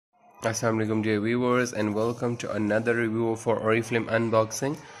Assalamualaikum dear viewers, and welcome to another review for Oriflame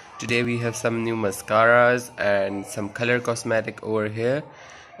unboxing. Today we have some new mascaras and some color cosmetic over here,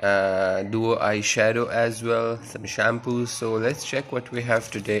 duo eyeshadow as well, some shampoos. So let's check what we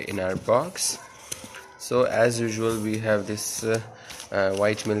have today in our box. So as usual we have this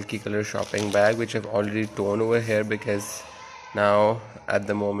white milky color shopping bag, which I've already torn over here because now at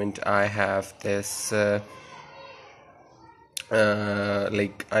the moment I have this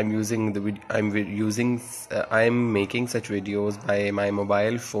like I'm making such videos by my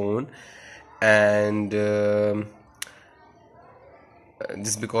mobile phone, and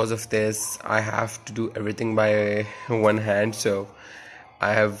just because of this I have to do everything by one hand. So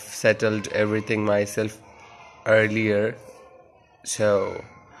I have settled everything myself earlier, so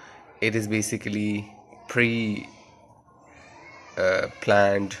it is basically pre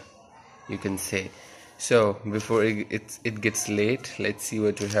planned, you can say. So before it gets late, let's see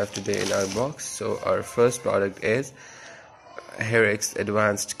what we have today in our box. So our first product is Hairx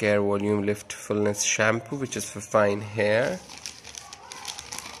Advanced Care Volume Lift Fullness Shampoo, which is for fine hair.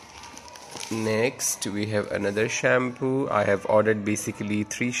 Next we have another shampoo. I have ordered basically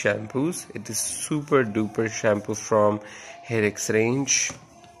 3 shampoos. It is super duper shampoo from Hairx range,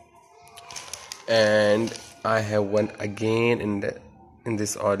 and I have one again in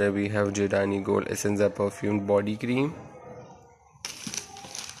this order. We have Giordani Gold Essenza Perfumed Body Cream.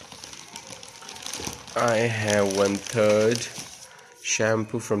 I have one third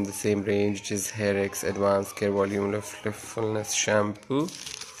shampoo from the same range, which is Hairx Advanced Care Volume Lift Fullness Shampoo.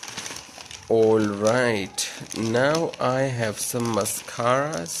 Alright, now I have some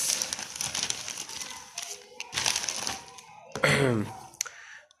mascaras.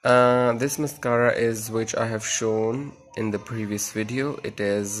 This mascara is which I have shown in the previous video. It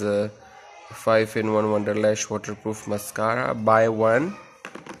is 5-in-1 Wonderlash waterproof mascara. Buy one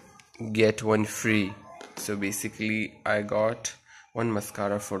get one free. So basically I got one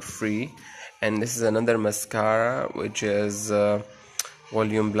mascara for free, and this is another mascara which is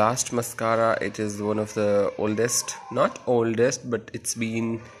Volume Blast mascara. It is one of the oldest, not oldest, but it's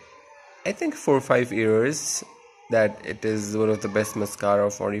been I think 4 or 5 years that it is one of the best mascara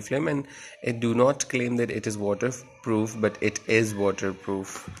of Oriflame, and it do not claim that it is waterproof, but it is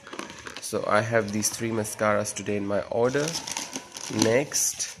waterproof. So I have these 3 mascaras today in my order.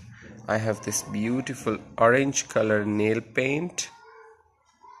 Next I have this beautiful orange color nail paint.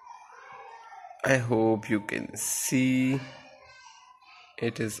 I hope you can see.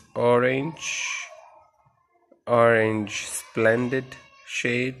 It is orange splendid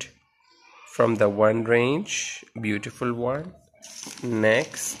shade from the one range, beautiful one.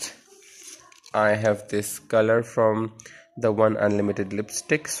 Next I have this color from the One Unlimited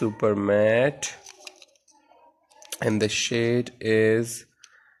lipstick, super matte, and the shade is,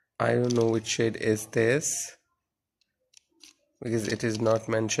 I don't know which shade is this because it is not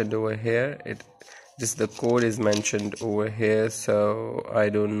mentioned over here. Just the code is mentioned over here, so I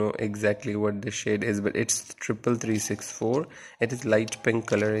don't know exactly what the shade is, but it's 33364. It is light pink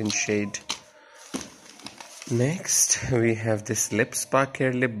color in shade. Next we have this Lip Spa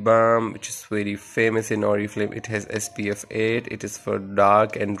Care lip balm, which is very famous in Oriflame. It has SPF 8. It is for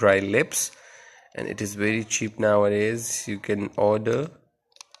dark and dry lips, and it is very cheap nowadays. You can order.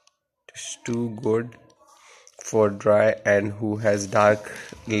 It's too good for dry and who has dark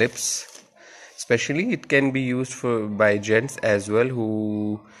lips. Especially it can be used by gents as well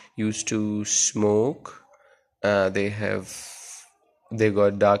who used to smoke. They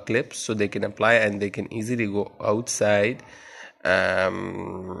got dark lips, so they can apply and they can easily go outside.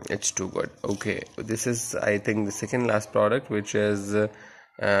 It's too good. Okay, this is I think the second last product, which is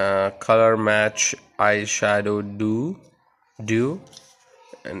Color Match Eyeshadow Dew,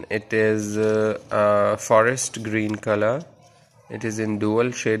 and it is forest green color. It is in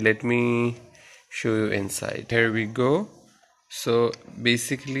dual shade. Let me show you inside. Here we go. So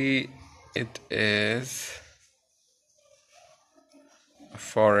basically it is a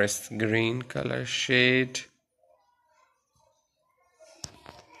forest green color shade.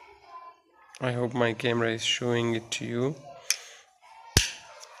 I hope my camera is showing it to you.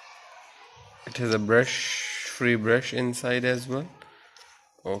 It has a free brush inside as well.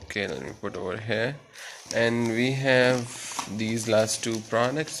 Okay, let me put over here. And we have these last 2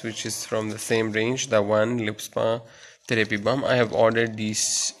 products, which is from the same range, the One Lip Spa Therapy Balm. I have ordered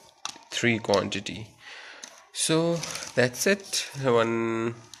these 3 quantity. So that's it.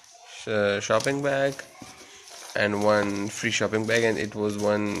 One shopping bag and one free shopping bag, and it was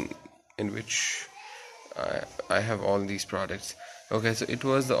one in which I have all these products. Okay, so it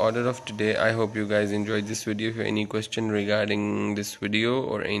was the order of today. I hope you guys enjoyed this video. If you have any question regarding this video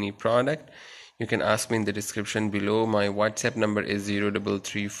or any product, you can ask me in the description below. My WhatsApp number is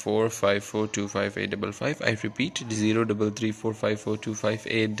 033454258555. I repeat,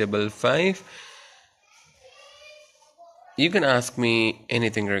 033454258555. You can ask me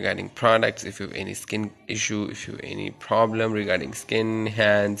anything regarding products. If you have any skin issue, if you have any problem regarding skin,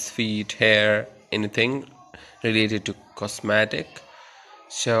 hands, feet, hair, anything related to cosmetic,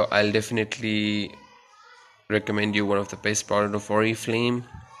 so I'll definitely recommend you one of the best product of Oriflame,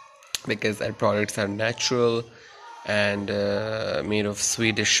 because their products are natural and made of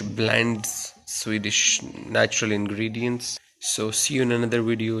Swedish blends, Swedish natural ingredients. So see you in another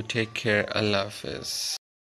video. Take care. Allah Hafiz.